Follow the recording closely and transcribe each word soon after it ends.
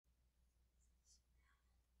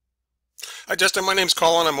Hi Justin, my name's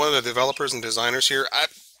Colin. I'm one of the developers and designers here.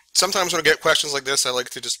 Sometimes when I get questions like this, I like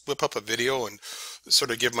to just whip up a video and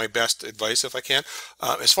sort of give my best advice if I can.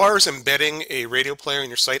 As far as embedding a radio player in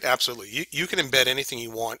your site, absolutely. You can embed anything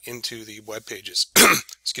you want into the web pages.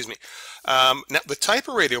 Excuse me. Now, the type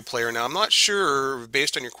of radio player, now I'm not sure,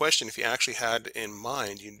 based on your question, if you actually had in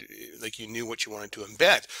mind, you knew what you wanted to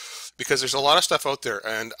embed, because there's a lot of stuff out there,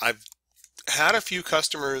 and I've had a few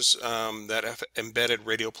customers that have embedded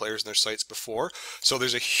radio players in their sites before, so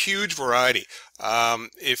there's a huge variety.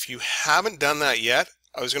 If you haven't done that yet,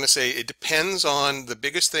 I was going to say it depends on the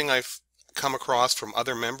biggest thing I've come across from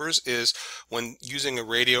other members is when using a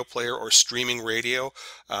radio player or streaming radio,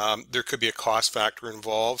 there could be a cost factor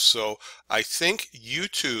involved. So I think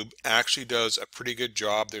YouTube actually does a pretty good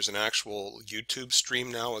job. There's an actual YouTube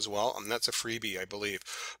stream now as well, and that's a freebie, I believe.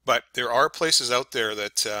 But there are places out there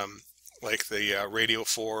that like the Radio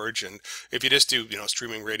Forge, and if you just do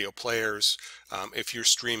streaming radio players, if you're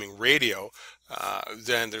streaming radio,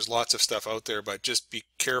 then there's lots of stuff out there, but just be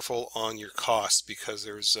careful on your costs, because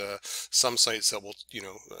there's some sites that will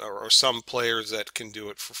or some players that can do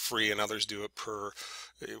it for free and others do it per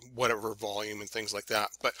whatever volume and things like that.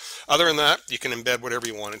 But other than that, you can embed whatever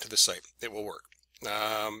you want into the site. It will work.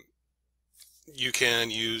 You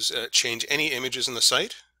can use change any images in the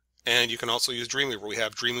site. And you can also use Dreamweaver. We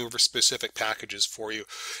have Dreamweaver specific packages for you.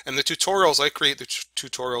 And the tutorials, I create the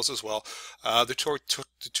tutorials as well. The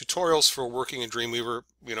tutorials for working in Dreamweaver,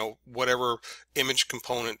 whatever image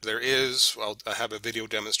component there is, I have a video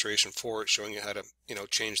demonstration for it showing you how to,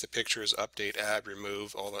 change the pictures, update, add,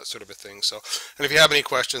 remove, all that sort of a thing. So, and if you have any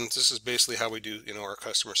questions, this is basically how we do, our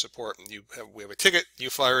customer support. We have a ticket,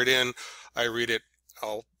 you fire it in, I read it,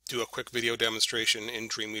 I'll do a quick video demonstration in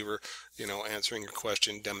Dreamweaver, answering your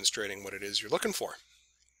question, demonstrating what it is you're looking for,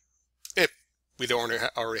 if we don't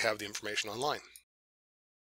already have the information online.